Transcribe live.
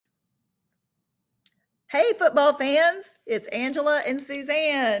Hey, football fans, it's Angela and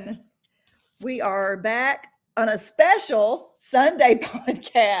Suzanne. We are back on a special Sunday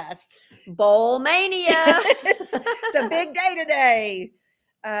podcast. Bowl mania. It's a big day today.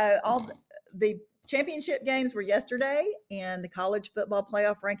 All the championship games were yesterday, and the college football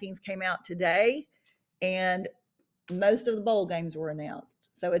playoff rankings came out today, and most of the bowl games were announced.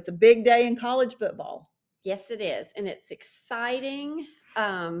 So it's a big day in college football. Yes, it is. And it's exciting.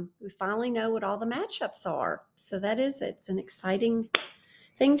 We finally know what all the matchups are. So it's an exciting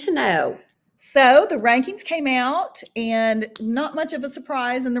thing to know. So the rankings came out, and not much of a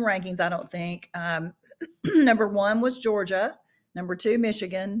surprise in the rankings, I don't think. Number 1 was Georgia. Number 2,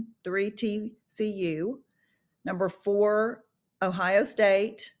 Michigan. 3, TCU. Number 4, Ohio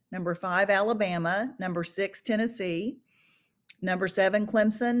State. Number 5, Alabama. Number 6, Tennessee. Number 7,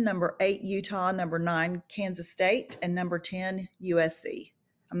 Clemson. Number 8, Utah. Number 9, Kansas State. And number 10, USC.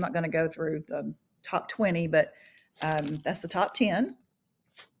 I'm not going to go through the top 20, but that's the top 10.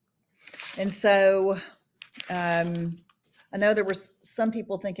 And so I know there were some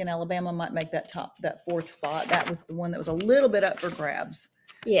people thinking Alabama might make that 4th spot. That was the one that was a little bit up for grabs.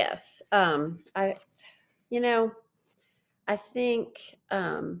 Yes. I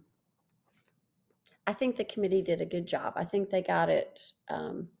think the committee did a good job. I think they got it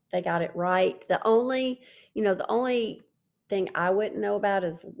right. The only thing I wouldn't know about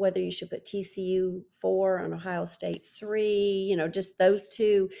is whether you should put TCU 4 and Ohio State 3, just those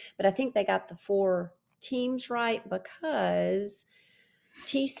two. But I think they got the 4 teams right because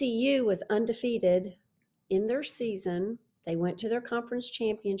TCU was undefeated in their season. They went to their conference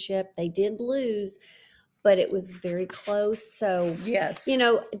championship. They did lose, but it was very close. So, yes,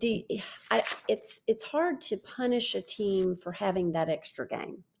 it's hard to punish a team for having that extra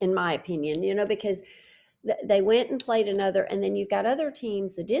game, in my opinion, because they went and played another, and then you've got other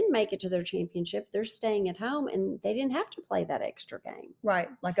teams that didn't make it to their championship. They're staying at home, and they didn't have to play that extra game. Right,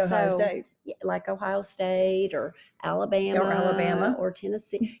 like Ohio State. Like Ohio State or Alabama or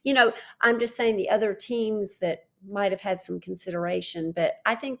Tennessee. I'm just saying the other teams that might have had some consideration. But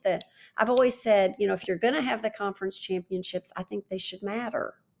I think that I've always said, if you're going to have the conference championships, I think they should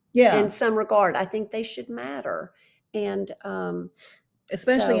matter. Yeah. In some regard, I think they should matter. And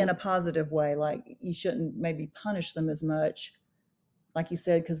especially in a positive way, like you shouldn't maybe punish them as much, like you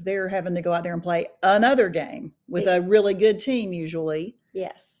said, because they're having to go out there and play another game with a really good team usually.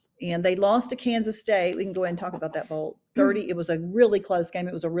 Yes. And they lost to Kansas State. We can go ahead and talk about that bowl. 30. It was a really close game.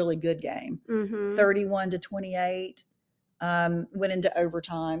 It was a really good game. 31-28. Went into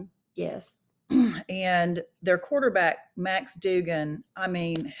overtime. Yes. And their quarterback, Max Dugan,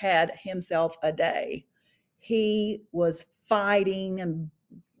 had himself a day. He was fighting and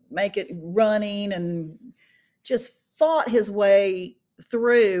running and just fought his way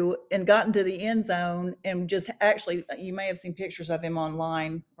through and got into the end zone, and just actually, you may have seen pictures of him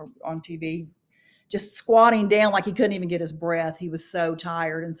online or on TV, just squatting down like he couldn't even get his breath. He was so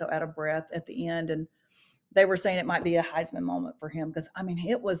tired and so out of breath at the end. And they were saying it might be a Heisman moment for him because,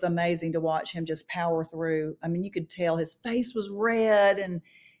 it was amazing to watch him just power through. You could tell his face was red and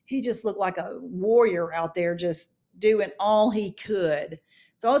he just looked like a warrior out there just doing all he could.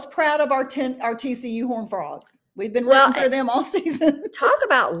 So I was proud of our TCU Horned Frogs. We've been rooting for them all season. Talk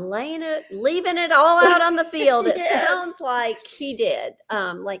about leaving it all out on the field. It Yes. Sounds like he did.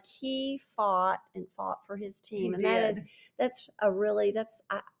 Like he fought for his team. That's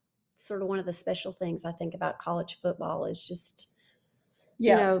sort of one of the special things I think about college football is just,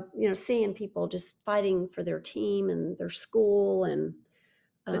 seeing people just fighting for their team and their school and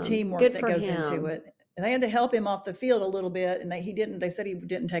the teamwork that goes into it. And they had to help him off the field a little bit, and they said he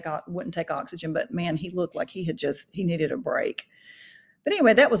wouldn't take oxygen, but man, he looked like he needed a break. But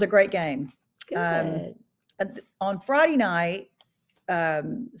anyway, that was a great game. Good. On Friday night,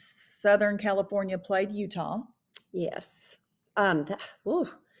 Southern California played Utah. Yes.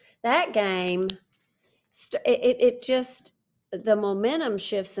 That game, it just, the momentum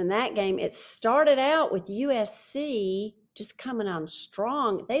shifts in that game. It started out with USC just coming on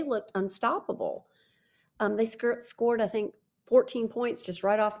strong. They looked unstoppable. They scored, I think, 14 points just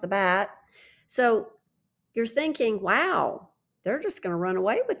right off the bat. So you're thinking, wow, they're just going to run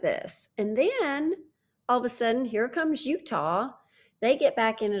away with this. And then all of a sudden, here comes Utah. They get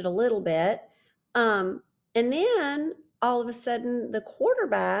back in it a little bit. And then all of a sudden, the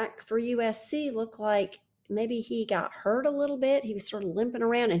quarterback for USC looked like maybe he got hurt a little bit. He was sort of limping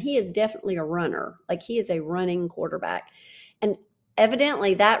around, and he is definitely a runner. Like, he is a running quarterback. And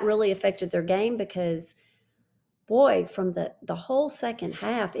evidently that really affected their game because, boy, from the whole second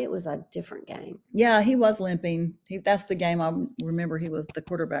half, it was a different game. Yeah, he was limping. That's the game I remember. The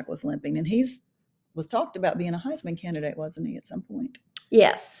quarterback was limping, and he's was talked about being a Heisman candidate, wasn't he, at some point?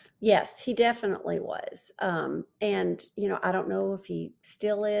 Yes, he definitely was. And, I don't know if he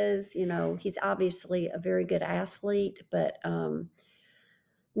still is. He's obviously a very good athlete, but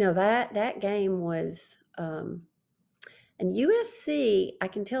no, that game was, and USC, I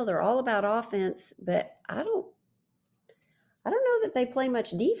can tell they're all about offense, but I don't know that they play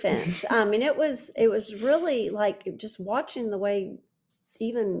much defense. I mean, it was really like just watching the way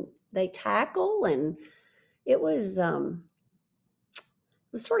even they tackle, and it was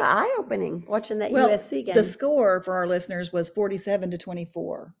sort of eye-opening watching that USC game. The score for our listeners was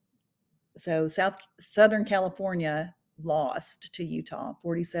 47-24. So Southern California lost to Utah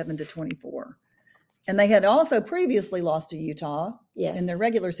 47-24. And they had also previously lost to Utah in their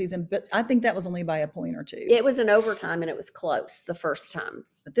regular season, but I think that was only by a point or two. It was an overtime, and it was close the first time.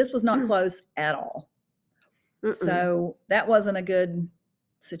 But this was not close at all. So that wasn't a good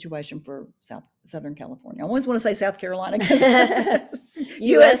situation for Southern California. I always want to say South Carolina because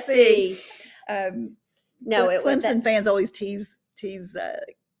USC. No, Clemson fans always tease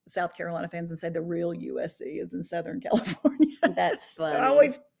South Carolina fans and say the real USC is in Southern California. That's funny. So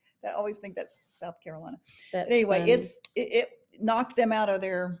I always think that's South Carolina. But anyway, funny. It knocked them out of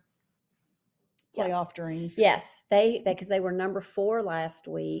their playoff dreams. Yes, because they were number 4 last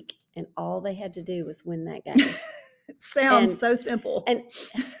week, and all they had to do was win that game. It sounds so simple. And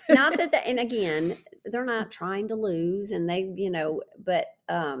not that and again, they're not trying to lose, and they, but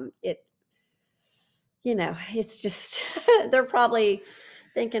it's just they're probably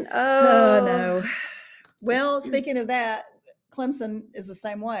thinking, oh no. Well, speaking of that, Clemson is the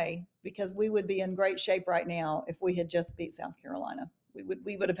same way, because we would be in great shape right now if we had just beat South Carolina.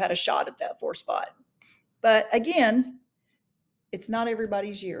 We would have had a shot at that 4th spot. But again, it's not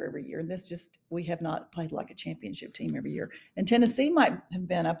everybody's year every year. And we have not played like a championship team every year. And Tennessee might have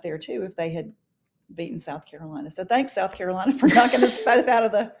been up there too if they had beaten South Carolina. So thanks, South Carolina, for knocking us both out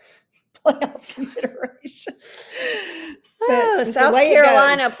of the playoff consideration. South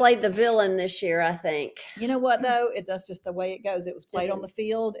Carolina played the villain this year, I think. You know what, though? That's just the way it goes. It was played on the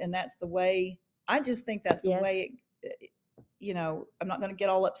field, and that's the way. I just think that's the way I'm not going to get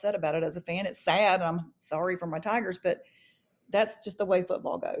all upset about it as a fan. It's sad. I'm sorry for my Tigers, but that's just the way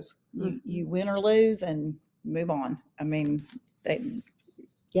football goes. You win or lose and move on. I mean, I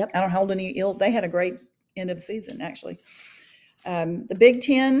don't hold any ill. They had a great end of the season, actually. The Big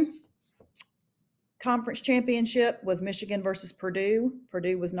Ten Conference Championship was Michigan versus Purdue.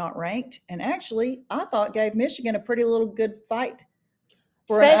 Purdue was not ranked, and actually, I thought gave Michigan a pretty little good fight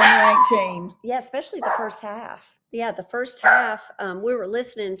for an unranked team. Yeah, especially the first half. Yeah, the first half, we were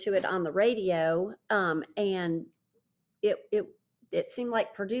listening to it on the radio, and it seemed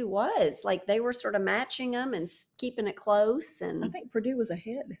like Purdue was like they were sort of matching them and keeping it close. And I think Purdue was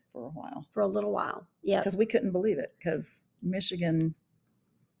ahead for a little while. Yeah, because we couldn't believe it, because Michigan.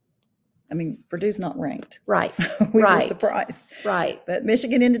 I mean, Purdue's not ranked, right? So we were surprised, right? But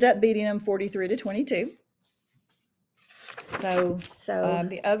Michigan ended up beating them 43-22. So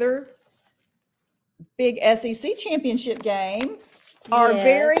the other big SEC championship game, our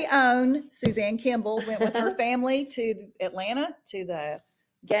very own Suzanne Kimball went with her family to Atlanta to the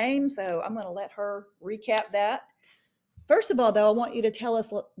game. So I'm going to let her recap that. First of all, though, I want you to tell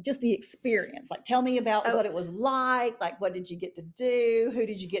us just the experience. Like, tell me about what it was like. Like, what did you get to do? Who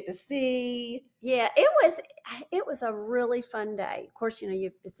did you get to see? Yeah, it was a really fun day. Of course,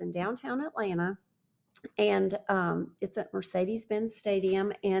 it's in downtown Atlanta, and it's at Mercedes-Benz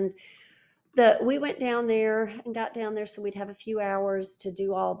Stadium, and we went down there and got down there so we'd have a few hours to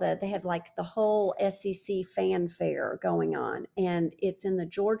do they have like the whole SEC fan fair going on, and it's in the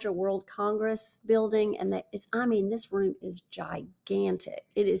Georgia World Congress building, and this room is gigantic.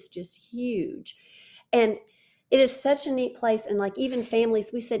 It is just huge, and it is such a neat place. And like even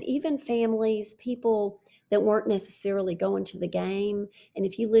families, people that weren't necessarily going to the game, and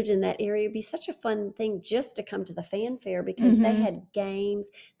if you lived in that area, it'd be such a fun thing just to come to the fan fair, because they had games,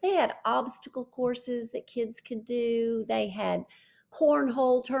 they had obstacle courses that kids could do, they had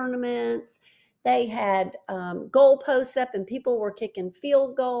cornhole tournaments, they had goal posts up and people were kicking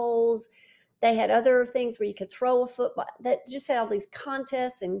field goals, they had other things where you could throw a football, that just had all these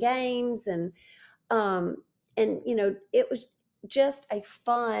contests and games, and it was just a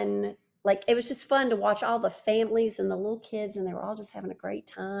fun. Like, it was just fun to watch all the families and the little kids, and they were all just having a great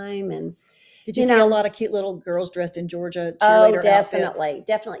time. And did you see a lot of cute little girls dressed in Georgia cheerleader outfits?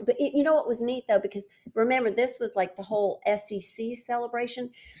 Definitely. But you know what was neat, though, because remember, this was like the whole SEC celebration.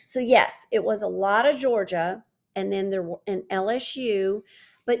 So yes, it was a lot of Georgia, and then there were an LSU.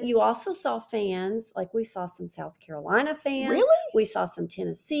 But you also saw fans, like we saw some South Carolina fans. Really? We saw some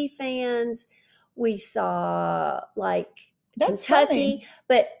Tennessee fans. We saw like That's Kentucky, funny.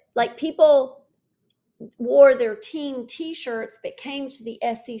 but like people wore their team T-shirts, but came to the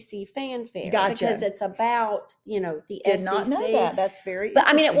SEC fanfare Gotcha. because it's about, the Did SEC. not know that. That's very But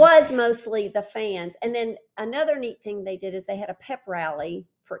I mean, it interesting. was mostly the fans. And then another neat thing they did is they had a pep rally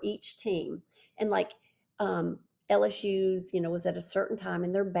for each team, and like LSU's, was at a certain time,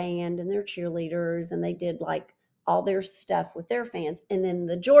 and their band and their cheerleaders, and they did like all their stuff with their fans. And then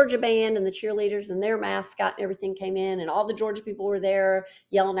the Georgia band and the cheerleaders and their mascot and everything came in, and all the Georgia people were there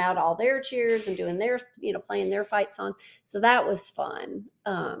yelling out all their cheers and doing their, playing their fight song. So that was fun,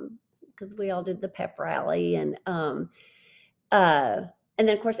 because we all did the pep rally. And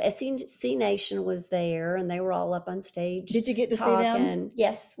then, of course, SEC Nation was there, and they were all up on stage. Did you get to talking. See them?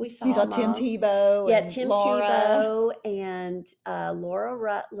 Yes, we saw You saw them Tim all. Tebow. Yeah, and Tim Laura. Tebow and Laura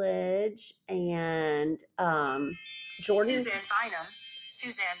Rutledge and Jordan.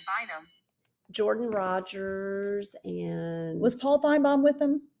 Suzanne Bynum. Jordan Rogers and Was Paul Feinbaum with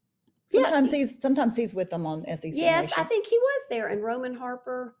them? Yeah. Sometimes he's with them on SEC Yes, Nation. I think he was there. And Roman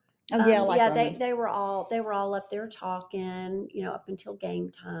Harper. Oh yeah, Roman. They were all up there talking, up until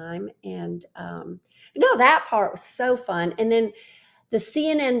game time. And no, that part was so fun. And then the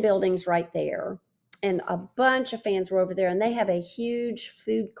CNN building's right there, and a bunch of fans were over there, and they have a huge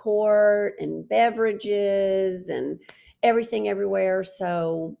food court and beverages and everything everywhere.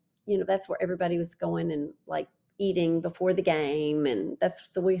 So, that's where everybody was going and like eating before the game. And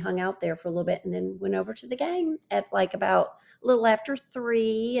so we hung out there for a little bit and then went over to the game at like about a little after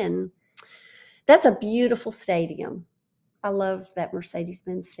 3. And that's a beautiful stadium. I love that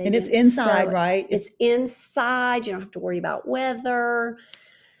Mercedes-Benz stadium. And it's inside, right? It's inside. You don't have to worry about weather.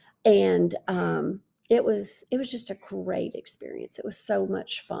 And it was just a great experience. It was so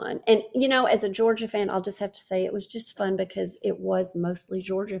much fun. And, as a Georgia fan, I'll just have to say it was just fun because it was mostly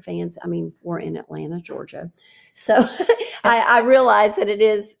Georgia fans. I mean, we're in Atlanta, Georgia. So I realize that it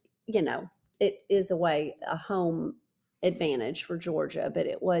is, it is a home advantage for Georgia, but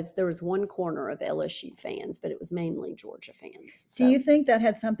there was one corner of LSU fans, but it was mainly Georgia fans. So. Do you think that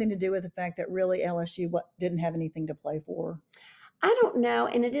had something to do with the fact that really LSU didn't have anything to play for? I don't know.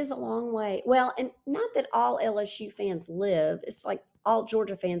 And it is a long way. Well, and not that all LSU fans live. It's like all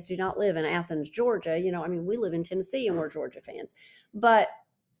Georgia fans do not live in Athens, Georgia. I mean, we live in Tennessee and we're Georgia fans. But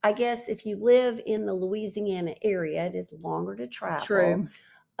I guess if you live in the Louisiana area, it is longer to travel. True.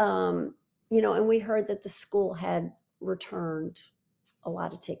 And we heard that the school had returned a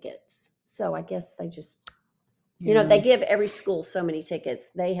lot of tickets. So I guess they just, they give every school so many tickets.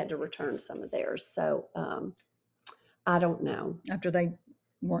 They had to return some of theirs. So, I don't know. After they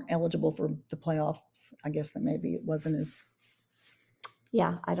weren't eligible for the playoffs, I guess that maybe it wasn't as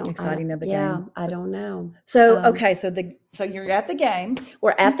exciting of a game. Yeah, I don't know. So okay, so you're at the game.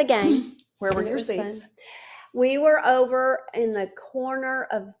 We're at the game. Where were your seats? Fun. We were over in the corner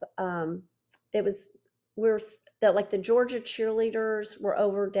of the Georgia cheerleaders were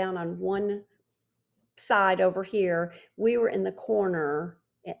over down on one side over here. We were in the corner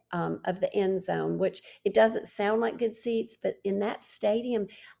of the end zone, which it doesn't sound like good seats, but in that stadium,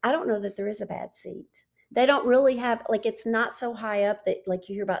 I don't know that there is a bad seat. They don't really have, like, it's not so high up that like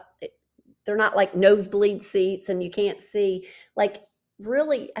you hear about it. They're not like nosebleed seats and you can't see. Like,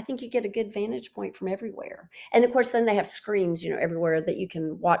 really, I think you get a good vantage point from everywhere. And of course, then they have screens, everywhere that you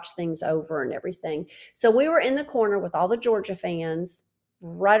can watch things over and everything. So we were in the corner with all the Georgia fans,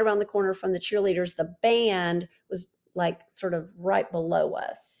 right around the corner from the cheerleaders. The band was like sort of right below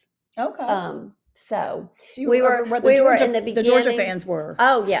us. Okay. So we were in the beginning. The Georgia fans were.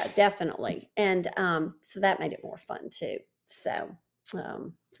 Oh yeah, definitely. And so that made it more fun too. So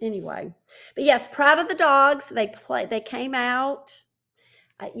anyway, but yes, proud of the dogs. They came out.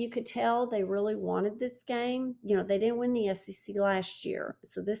 You could tell they really wanted this game. They didn't win the SEC last year,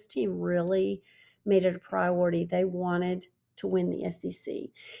 so this team really made it a priority. They wanted to win the SEC.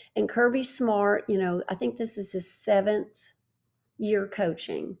 And Kirby Smart, I think this is his 7th year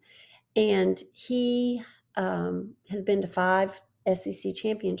coaching, and he has been to 5 SEC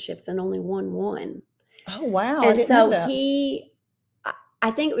championships and only won 1. Oh, wow. And so I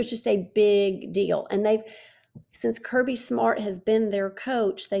think it was just a big deal. And since Kirby Smart has been their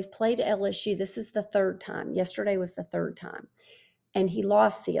coach, they've played LSU. This is the 3rd time. Yesterday was the 3rd time. And he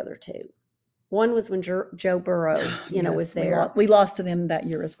lost the other 2. One was when Joe Burrow, was there. We lost to them that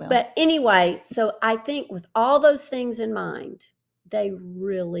year as well. But anyway, so I think with all those things in mind, they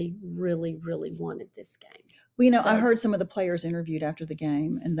really, really, really wanted this game. Well, I heard some of the players interviewed after the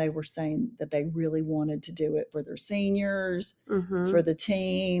game, and they were saying that they really wanted to do it for their seniors, for the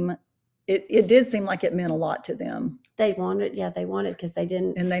team. it did seem like it meant a lot to them. They wanted because they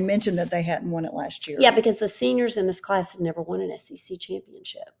didn't. And they mentioned that they hadn't won it last year. Yeah, because the seniors in this class had never won an SEC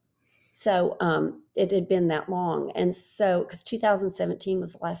championship. So it had been that long. And so, because 2017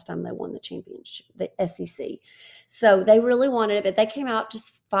 was the last time they won the championship, the SEC. So they really wanted it, but they came out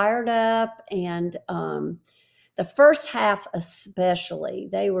just fired up. And the first half especially,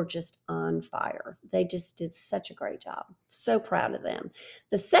 they were just on fire. They just did such a great job. So proud of them.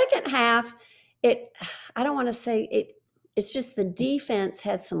 The second half, I don't want to say it's just the defense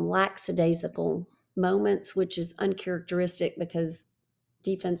had some lackadaisical moments, which is uncharacteristic because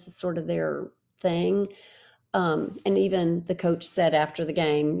defense is sort of their thing. And even the coach said after the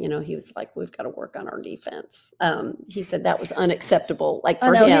game, he was like, we've got to work on our defense. He said that was unacceptable. Like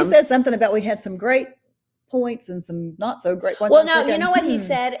for him. He said something about we had some great points and some not so great points. Well, no, you know what he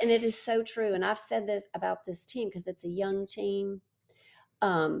said, and it is so true. And I've said this about this team because it's a young team.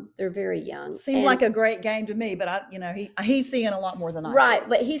 They're very young. Seemed like a great game to me, but he's seeing a lot more than I. Right,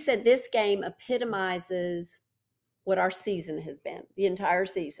 but he said this game epitomizes what our season has been, the entire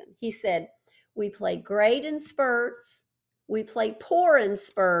season. He said, we play great in spurts, we play poor in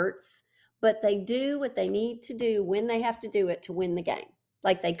spurts, but they do what they need to do when they have to do it to win the game.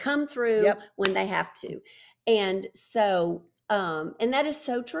 Like they come through when they have to. And so, and that is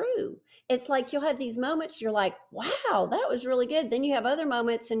so true. It's like you'll have these moments, you're like, wow, that was really good. Then you have other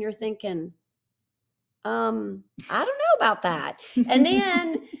moments and you're thinking, I don't know about that. And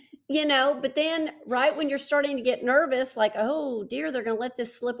then, but then right when you're starting to get nervous, like, oh dear, they're going to let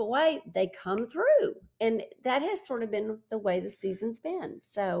this slip away, they come through. And that has sort of been the way the season's been.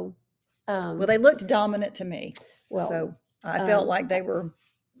 So, well, they looked dominant to me. Well, so I felt like they were.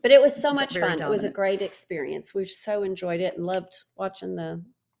 But it was so much fun. Dominant. It was a great experience. We so enjoyed it and loved watching the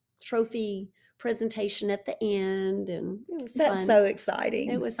trophy presentation at the end, and it was That's fun. so exciting.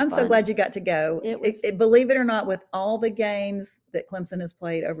 It was I'm fun. so glad you got to go. Believe it or not, with all the games that Clemson has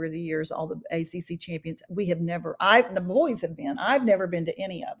played over the years, all the ACC champions, the boys have been. I've never been to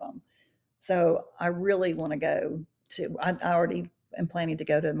any of them. So I really want to go to. I already am planning to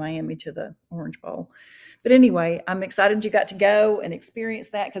go to Miami to the Orange Bowl. But anyway, I'm excited you got to go and experience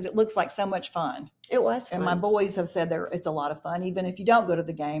that because it looks like so much fun. It was fun. And my boys have said it's a lot of fun. Even if you don't go to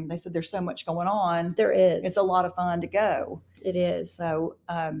the game, they said there's so much going on. There is. It's a lot of fun to go. It is. So,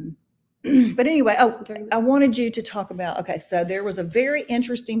 but anyway, I wanted you to talk about, so there was a very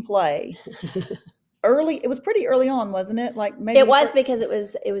interesting play. It was pretty early on, wasn't it? Like maybe it was because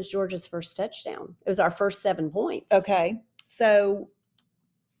it was Georgia's first touchdown. It was our first 7 points. Okay. So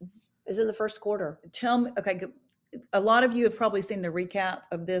it was in the first quarter. Tell me, a lot of you have probably seen the recap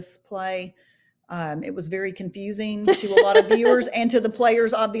of this play. It was very confusing to a lot of viewers and to the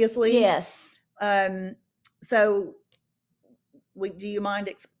players, obviously. Yes. So do you mind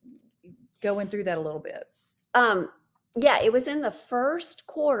going through that a little bit? Yeah, it was in the first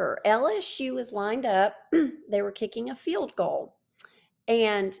quarter. LSU was lined up. They were kicking a field goal.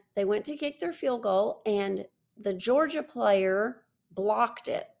 And they went to kick their field goal, and the Georgia player blocked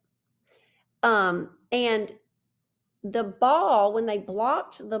it. And the ball, when they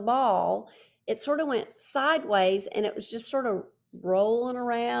blocked the ball, it sort of went sideways, and it was just sort of rolling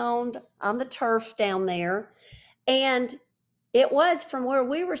around on the turf down there. And it was from where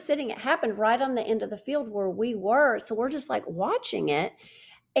we were sitting. It happened right on the end of the field where we were. So we're just like watching it.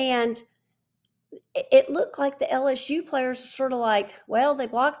 And it looked like the LSU players were sort of like, well, they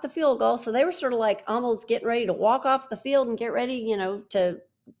blocked the field goal. So they were sort of like almost getting ready to walk off the field and get ready, to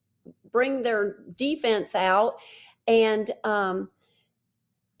bring their defense out. And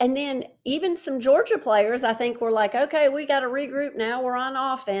then even some Georgia players, I think, were like, okay, we got to regroup now. We're on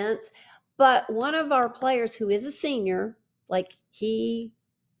offense. But one of our players, who is a senior, like he,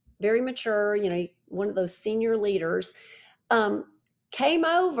 very mature, one of those senior leaders, came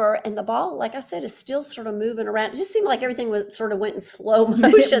over, and the ball, like I said, is still sort of moving around. It just seemed like everything went in slow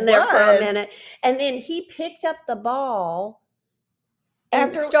motion there for a minute. And then he picked up the ball.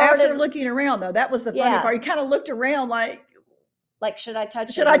 After looking around, though, that was the funny part. He kind of looked around like, should I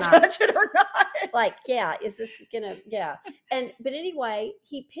touch it or not? Like, yeah, is this gonna, yeah. But anyway,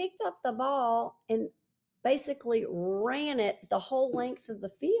 he picked up the ball and basically ran it the whole length of the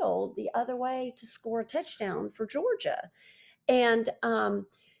field the other way to score a touchdown for Georgia. And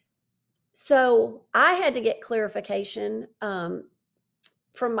so I had to get clarification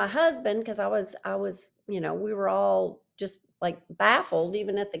from my husband, because I was, we were all just like baffled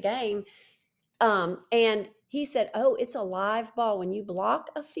even at the game. And he said, oh, it's a live ball. When you block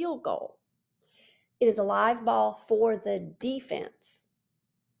a field goal, it is a live ball for the defense.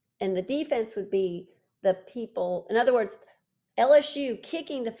 And the defense would be the people. In other words, LSU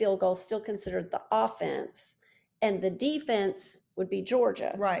kicking the field goal still considered the offense, and the defense would be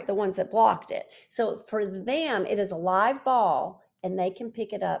Georgia, Right. the ones that blocked it. So for them, it is a live ball, and they can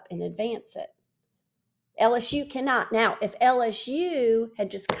pick it up and advance it. LSU cannot. Now, if LSU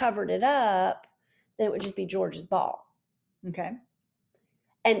had just covered it up, then it would just be Georgia's ball. Okay.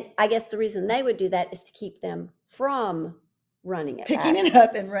 And I guess the reason they would do that is to keep them from running it Picking back. it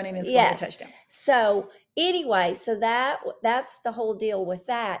up and running and scoring a touchdown. So anyway, so that's the whole deal with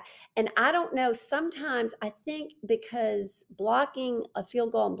that. And I don't know, sometimes I think because blocking a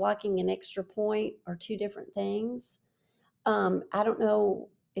field goal and blocking an extra point are two different things. I don't know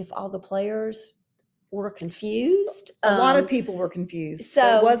if all the players were confused. A lot of people were confused.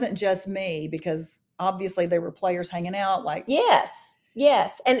 So it wasn't just me, because obviously there were players hanging out like. Yes.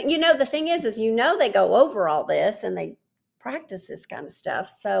 And the thing is they go over all this and they practice this kind of stuff.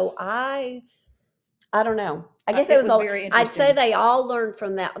 So I don't know. I guess it was very interesting. I'd say they all learned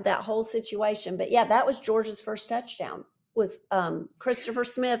from that whole situation. But yeah, that was Georgia's first touchdown, was Christopher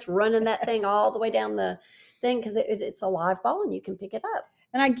Smith running that thing all the way down the thing, because it's a live ball and you can pick it up.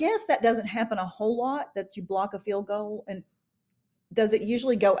 And I guess that doesn't happen a whole lot, that you block a field goal. And does it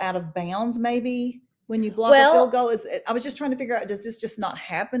usually go out of bounds maybe when you block a field goal? I was just trying to figure out, does this just not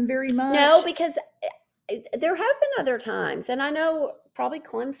happen very much? No, because there have been other times. And I know probably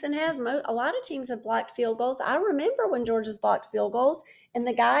Clemson has. A lot of teams have blocked field goals. I remember when Georgia's blocked field goals and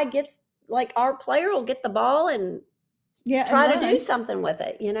the guy gets, like, our player will get the ball and try to do something with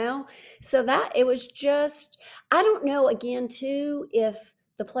it, So that it was just, I don't know, again, too, if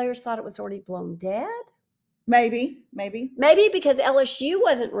the players thought it was already blown dead. Maybe because LSU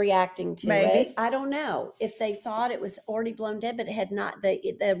wasn't reacting to it. I don't know if they thought it was already blown dead, but it had not.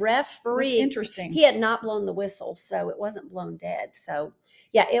 The referee, interesting. He had not blown the whistle, so it wasn't blown dead. So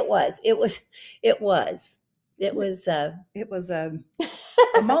yeah, it was a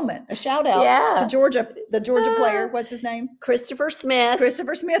moment, a shout out to Georgia, the Georgia player. What's his name? Christopher Smith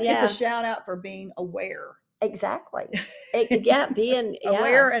gets a shout out for being aware. Exactly. Being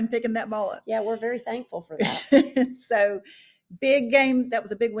aware and picking that ball up. Yeah, we're very thankful for that. So big game. That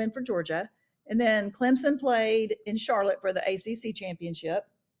was a big win for Georgia. And then Clemson played in Charlotte for the ACC Championship.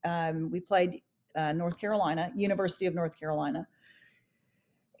 We played North Carolina, University of North Carolina.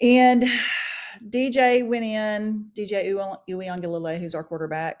 And DJ went in, DJ Uiagalelei, who's our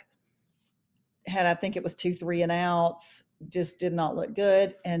quarterback, had, I think it was 2 3-and-outs, just did not look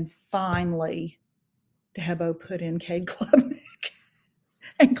good. And finally, Dabo put in Cade Klubnik,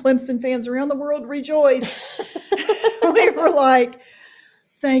 and Clemson fans around the world rejoiced. We were like,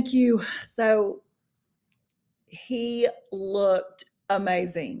 thank you. So he looked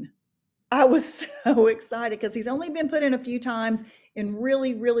amazing. I was so excited because he's only been put in a few times in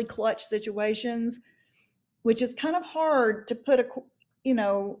really, really clutch situations, which is kind of hard to put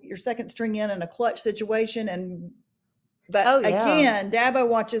your second string in a clutch situation. But again, Dabo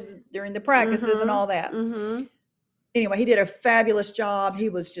watches during the practices and all that. Mm-hmm. Anyway, he did a fabulous job. He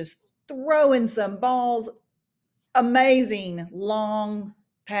was just throwing some balls, amazing long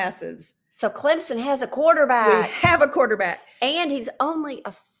passes. So Clemson has a quarterback. We have a quarterback. And he's only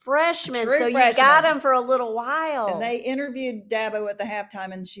a freshman, so freshman. You got him for a little while. And they interviewed Dabo at the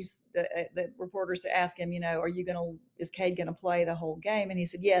halftime, and the reporters asked him, is Cade going to play the whole game? And he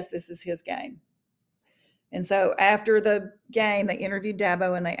said, yes, this is his game. And so after the game, they interviewed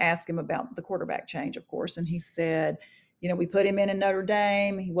Dabo and they asked him about the quarterback change, of course. And he said, we put him in Notre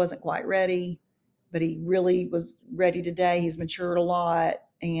Dame. He wasn't quite ready, but he really was ready today. He's matured a lot.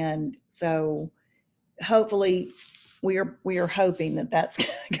 And so hopefully we are hoping that that's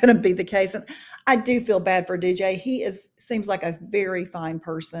going to be the case. And I do feel bad for DJ. He seems like a very fine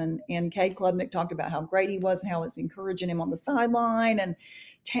person. And Cade Klubnik talked about how great he was and how it's encouraging him on the sideline and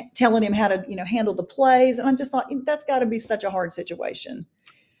telling him how to, handle the plays. And I just thought, that's got to be such a hard situation.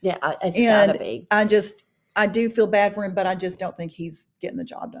 Yeah, it's got to be. I do feel bad for him, but I just don't think he's getting the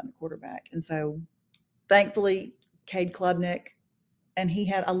job done at quarterback. And so thankfully, Cade Klubnik, and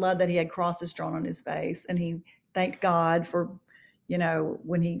I love that he had crosses drawn on his face, and he thanked God for,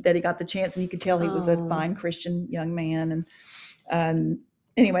 that he got the chance, and you could tell he was a fine Christian young man. And,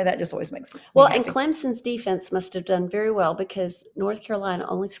 anyway, that just always makes me happy. And Clemson's defense must have done very well because North Carolina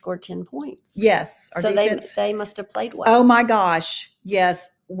only scored 10 points. Yes. So they must have played well. Oh, my gosh. Yes.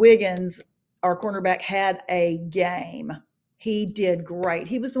 Wiggins, our cornerback, had a game. He did great.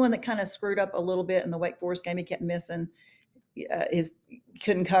 He was the one that kind of screwed up a little bit in the Wake Forest game. He kept missing.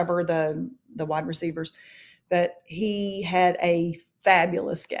 Couldn't cover the wide receivers. But he had a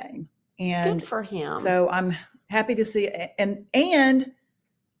fabulous game. And good for him. So I'm happy to see it. And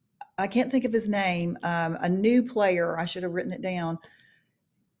I can't think of his name, a new player. I should have written it down.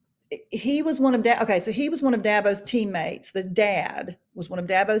 He was one of he was one of Dabo's teammates. The dad was one of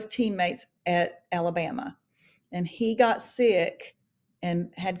Dabo's teammates at Alabama, and he got sick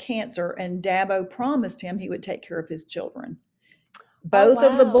and had cancer, and Dabo promised him he would take care of his children. Both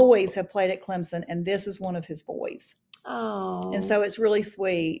of the boys have played at Clemson, and this is one of his boys. Oh. And so it's really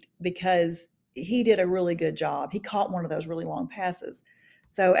sweet because he did a really good job. He caught one of those really long passes.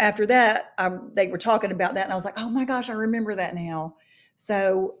 So after that, they were talking about that, and I was like, oh my gosh, I remember that now.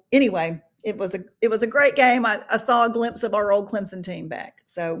 So anyway, it was a great game. I saw a glimpse of our old Clemson team back.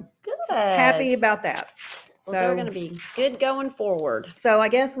 So Good. happy about that. Well, they're going to be good going forward. So I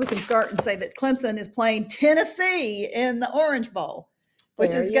guess we can start and say that Clemson is playing Tennessee in the Orange Bowl,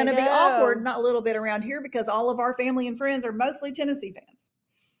 which There is you going to be go. awkward, not a little bit around here because all of our family and friends are mostly Tennessee fans.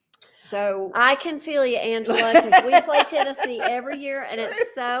 So I can feel you, Angela, because we play Tennessee every year, and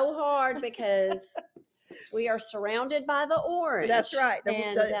it's so hard because we are surrounded by the orange. that's right,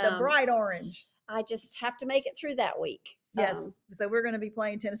 the bright orange. I just have to make it through that week. Yes. So we're going to be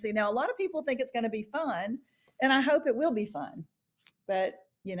playing Tennessee. Now, a lot of people think it's going to be fun, and I hope it will be fun. But,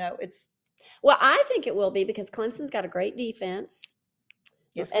 Well, I think it will be because Clemson's got a great defense.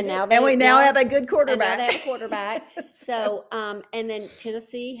 Yes, and we now have a good quarterback. And now they have a quarterback. So, and then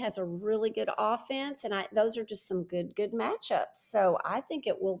Tennessee has a really good offense, and those are just some good matchups. So I think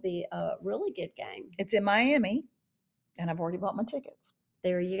it will be a really good game. It's in Miami, and I've already bought my tickets.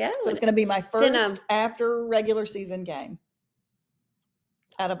 There you go. So it's going to be my first after regular season game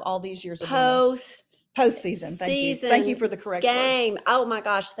out of all these years of postseason. Thank you for the correct game. word. Oh my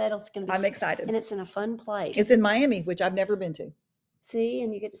gosh, that's going to be. I'm excited, and it's in a fun place. It's in Miami, which I've never been to. See,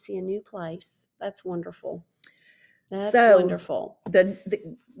 and you get to see a new place. That's wonderful. That's wonderful.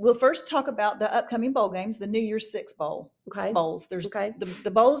 We'll first talk about the upcoming bowl games, the New Year's Six Bowl. Okay. Bowls. There's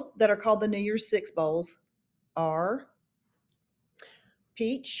the bowls that are called the New Year's Six Bowls are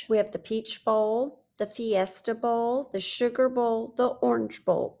Peach. We have the Peach Bowl, the Fiesta Bowl, the Sugar Bowl, the Orange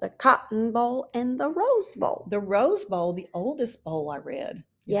Bowl, the Cotton Bowl, and the Rose Bowl. The Rose Bowl, the oldest bowl I read.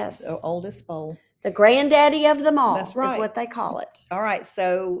 Yes. The oldest bowl. The granddaddy of them all. That's right. Is what they call it. All right.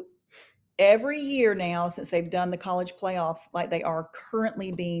 So every year now, since they've done the college playoffs like they are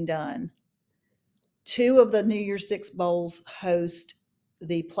currently being done, 2 of the New Year's Six Bowls host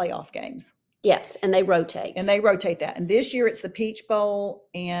the playoff games. Yes, and they rotate. that. And this year it's the Peach Bowl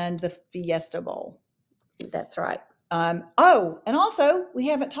and the Fiesta Bowl. That's right. And also we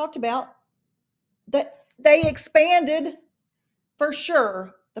haven't talked about that they expanded for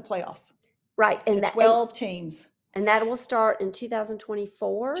sure the playoffs. Right. And 12 teams. And that will start in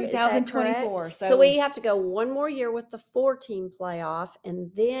 2024. 2024. So we have to go one more year with the 4-team playoff,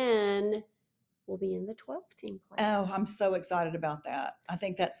 and then we'll be in the 12-team playoff. Oh, I'm so excited about that. I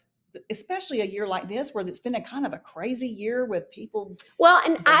think that's especially a year like this where it's been a kind of a crazy year with people. Well,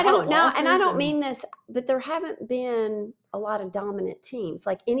 and I don't know, and I don't mean this, but there haven't been a lot of dominant teams.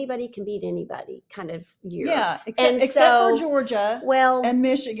 Like anybody can beat anybody kind of year. Yeah, except for Georgia and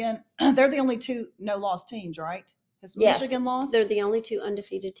Michigan. They're the only 2 no-loss teams, right? Has Michigan lost? They're the only 2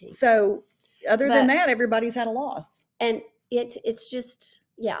 undefeated teams. So other than that, everybody's had a loss. And it's just,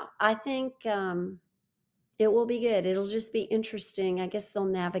 I think it will be good. It'll just be interesting. I guess they'll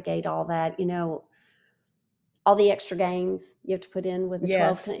navigate all that, all the extra games you have to put in with the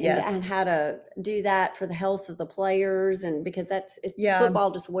 12 and how to do that for the health of the players. And because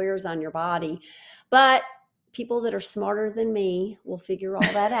football just wears on your body. But people that are smarter than me will figure all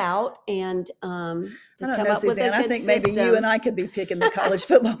that out and I don't know, Suzanne. I think maybe you and I could be picking the college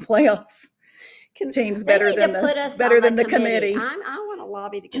football playoffs teams better than the committee. I want to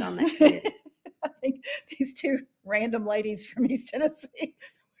lobby to get on that committee. I think these 2 random ladies from East Tennessee,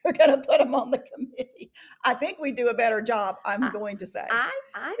 we're going to put them on the committee. I think we do a better job, I'm going to say.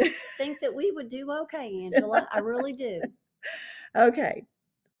 I think that we would do okay, Angela. I really do. Okay,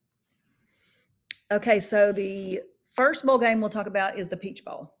 so the first bowl game we'll talk about is the Peach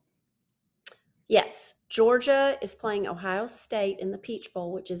Bowl. Yes. Georgia is playing Ohio State in the Peach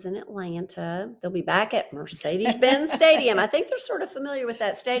Bowl, which is in Atlanta. They'll be back at Mercedes-Benz Stadium. I think they're sort of familiar with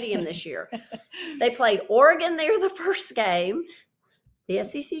that stadium this year. They played Oregon there the first game, the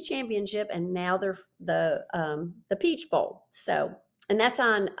SEC Championship, and now they're the Peach Bowl. So, and that's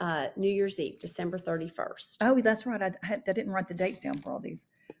on New Year's Eve, December 31st. Oh, that's right. I didn't write the dates down for all these.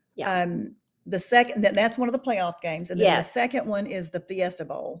 Yeah. The second, that's one of the playoff games. And then the second one is the Fiesta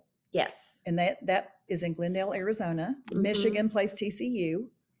Bowl. Yes. And that is in Glendale, Arizona. Mm-hmm. Michigan plays TCU.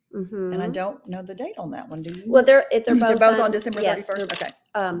 Mm-hmm. And I don't know the date on that one. Do you? Well, they're both on December 31st. Okay.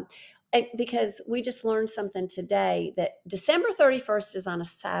 because we just learned something today that December 31st is on a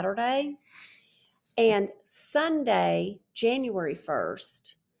Saturday, and Sunday, January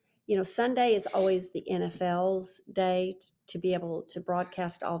 1st, Sunday is always the NFL's day to be able to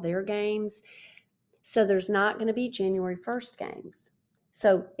broadcast all their games. So there's not going to be January 1st games.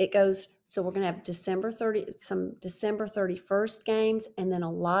 So we're going to have some December 31st games, and then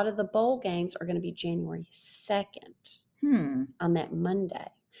a lot of the bowl games are going to be January 2nd on that Monday,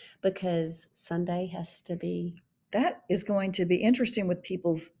 because Sunday has to be. That is going to be interesting with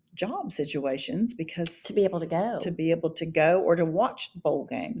people's job situations, because to be able to go or to watch bowl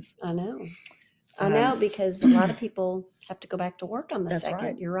games. I know, because a lot of people have to go back to work on the That's 2nd.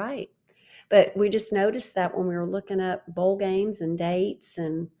 right. You're right. But we just noticed that when we were looking up bowl games and dates,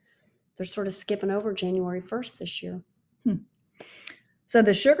 and they're sort of skipping over January 1st this year. So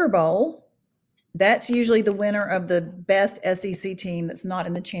the Sugar Bowl, that's usually the winner of the best SEC team that's not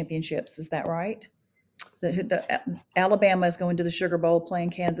in the championships. Is that right? The Alabama is going to the Sugar Bowl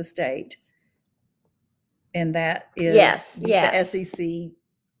playing Kansas State. And that is the SEC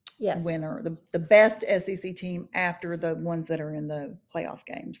winner, the best SEC team after the ones that are in the playoff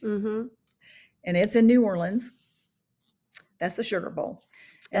games. Mm-hmm. And it's in New Orleans. That's the Sugar Bowl.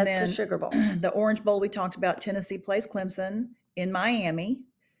 And That's then the Sugar Bowl. The Orange Bowl, we talked about. Tennessee plays Clemson in Miami.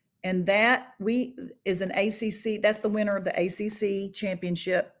 And that is an ACC. That's the winner of the ACC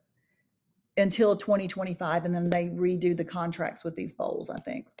Championship until 2025. And then they redo the contracts with these bowls, I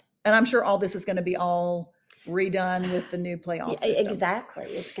think. And I'm sure all this is going to be all redone with the new playoff system. Exactly.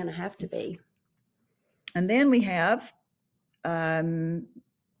 It's going to have to be. And then we have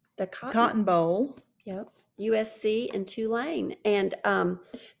the Cotton Bowl. Yep. USC and Tulane. And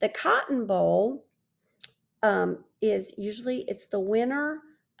the Cotton Bowl is usually, it's the winner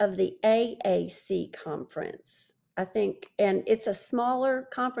of the AAC conference, I think. And it's a smaller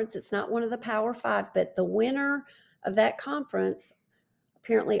conference. It's not one of the Power Five, but the winner of that conference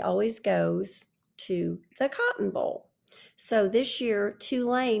apparently always goes to the Cotton Bowl. So this year,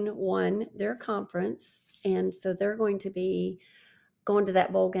 Tulane won their conference, and so they're going to be going to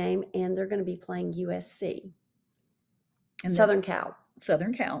that bowl game, and they're going to be playing USC. And Southern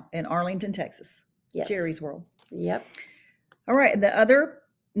Cal in Arlington, Texas. Yes. Jerry's World. Yep. All right. The other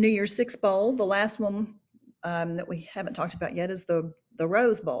New Year's Six Bowl, the last one that we haven't talked about yet, is the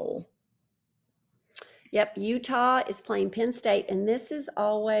Rose Bowl. Yep. Utah is playing Penn State, and this is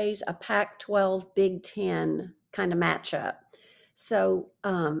always a Pac-12 Big Ten kind of matchup. So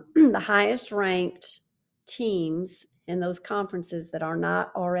the highest ranked teams in those conferences that are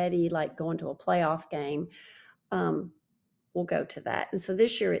not already like going to a playoff game will go to that. And so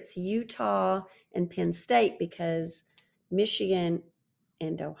this year it's Utah and Penn State, because Michigan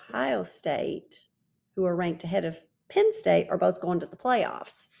and Ohio State, who are ranked ahead of Penn State, are both going to the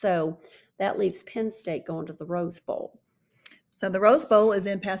playoffs. So that leaves Penn State going to the Rose Bowl. So the Rose Bowl is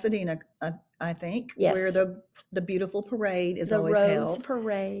in Pasadena, I think, yes, where the beautiful parade is always held. The held. Rose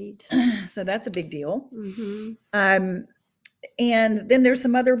Parade. So that's a big deal. Mm-hmm. And then there's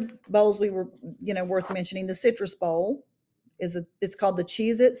some other bowls we were, worth mentioning. The Citrus Bowl it's called the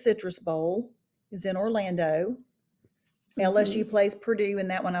Cheez-It Citrus Bowl. Is in Orlando. Mm-hmm. LSU plays Perdue in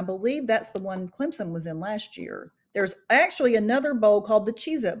that one. I believe that's the one Clemson was in last year. There's actually another bowl called the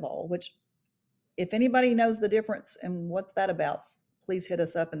Cheez-It Bowl, which, if anybody knows the difference and what's that about, please hit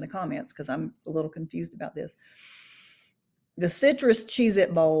us up in the comments, because I'm a little confused about this. The Citrus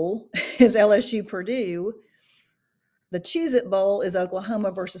Cheez-It Bowl is LSU Purdue. The Cheez-It Bowl is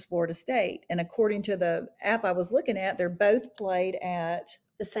Oklahoma versus Florida State. And according to the app I was looking at, they're both played at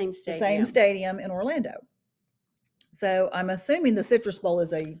the same stadium. In Orlando. So I'm assuming the Citrus Bowl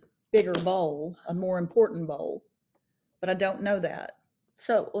is a bigger bowl, a more important bowl, but I don't know that.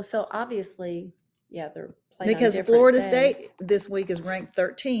 So obviously, they're playing because on Florida days. State this week is ranked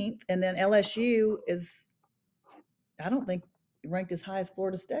 13th, and then LSU is, I don't think, ranked as high as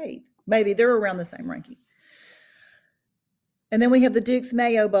Florida State. Maybe they're around the same ranking. And then we have the Duke's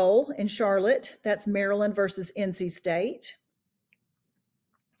Mayo Bowl in Charlotte. That's Maryland versus NC State.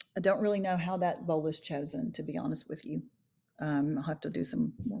 I don't really know how that bowl is chosen, to be honest with you. I'll have to do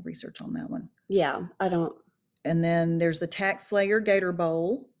some more research on that one. Yeah, I don't. And then there's the Tax Slayer Gator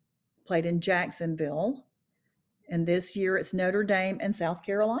Bowl, played in Jacksonville. And this year it's Notre Dame and South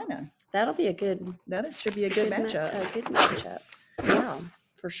Carolina. That'll be a good. That should be a good matchup. A good matchup. Yeah,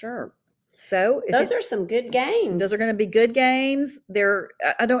 for sure. So those are some good games. Those are going to be good games.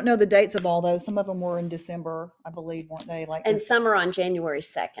 I don't know the dates of all those. Some of them were in December, I believe, weren't they? And some are on January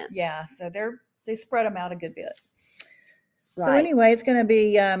 2nd. Yeah, so they spread them out a good bit. Right. So anyway, it's going to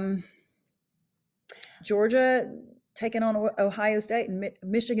be Georgia taking on Ohio State and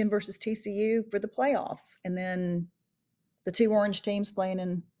Michigan versus TCU for the playoffs. And then the two orange teams playing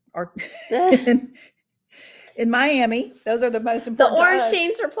in in Miami. Those are the most The important. orange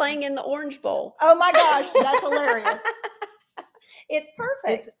teams are playing in the Orange Bowl. Oh my gosh, that's hilarious. It's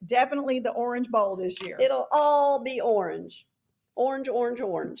perfect. It's definitely the Orange Bowl this year. It'll all be orange. Orange, orange,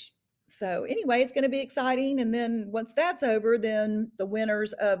 orange. So anyway, it's going to be exciting. And then once that's over, then the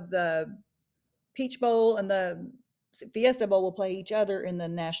winners of the Peach Bowl and the Fiesta Bowl will play each other in the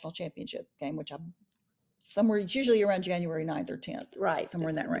national championship game, which I'm somewhere usually around January 9th or 10th. Right. Somewhere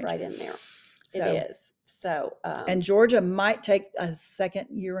in that range. Right in there. So, it is. So, and Georgia might take a second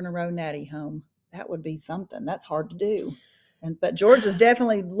year in a row natty home. That would be something. That's hard to do. But Georgia's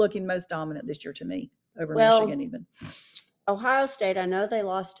definitely looking most dominant this year to me over Michigan even. Ohio State, I know they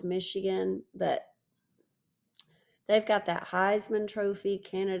lost to Michigan, but they've got that Heisman Trophy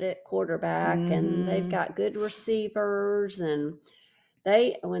candidate quarterback, and they've got good receivers, and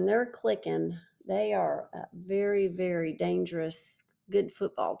when they're clicking, they are a very, very dangerous, good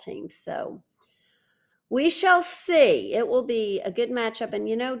football team. So we shall see. It will be a good matchup.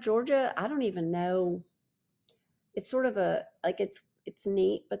 And, Georgia, I don't even know. It's sort of it's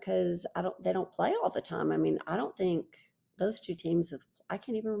neat because they don't play all the time. I mean, I don't think those two teams I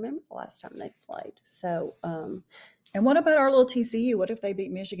can't even remember the last time they played. So, and what about our little TCU? What if they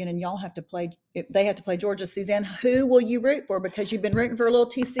beat Michigan and y'all have to play? If they have to play Georgia, Suzanne, who will you root for? Because you've been rooting for a little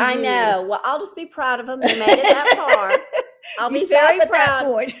TCU. I know. Well, I'll just be proud of them. They made it that far. I'll be very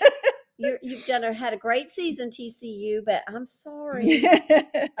proud. You've had a great season, TCU, but I'm sorry.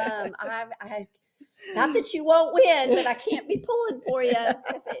 Not that you won't win, but I can't be pulling for you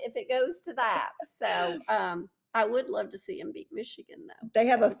if it goes to that. So I would love to see them beat Michigan, though. They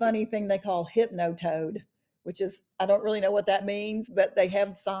have a funny thing they call Hypnotoad, which is, I don't really know what that means, but they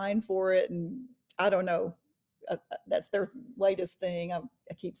have signs for it, and I don't know. That's their latest thing. I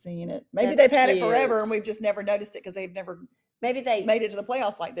keep seeing it. Maybe they've had it forever, and we've just never noticed it because they've never made it to the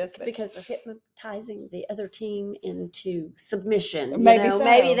playoffs like this. But because they're hypnotizing the other team into submission.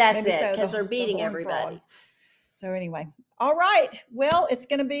 Maybe that's it, because they're beating everybody. Frogs. So anyway, all right. Well, it's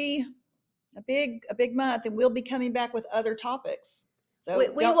going to be a big month, and we'll be coming back with other topics. So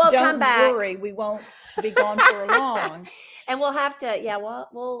we will come back. Don't worry, we won't be gone for long. And we'll have to,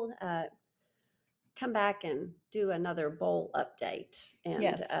 we'll come back and do another bowl update. And,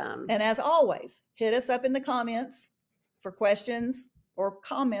 yes. And as always, hit us up in the comments for questions or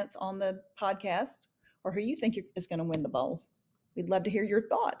comments on the podcast, or who you think is going to win the bowls. We'd love to hear your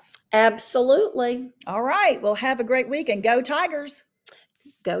thoughts. Absolutely. All right. Well, have a great week, and go Tigers.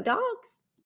 Go Dogs.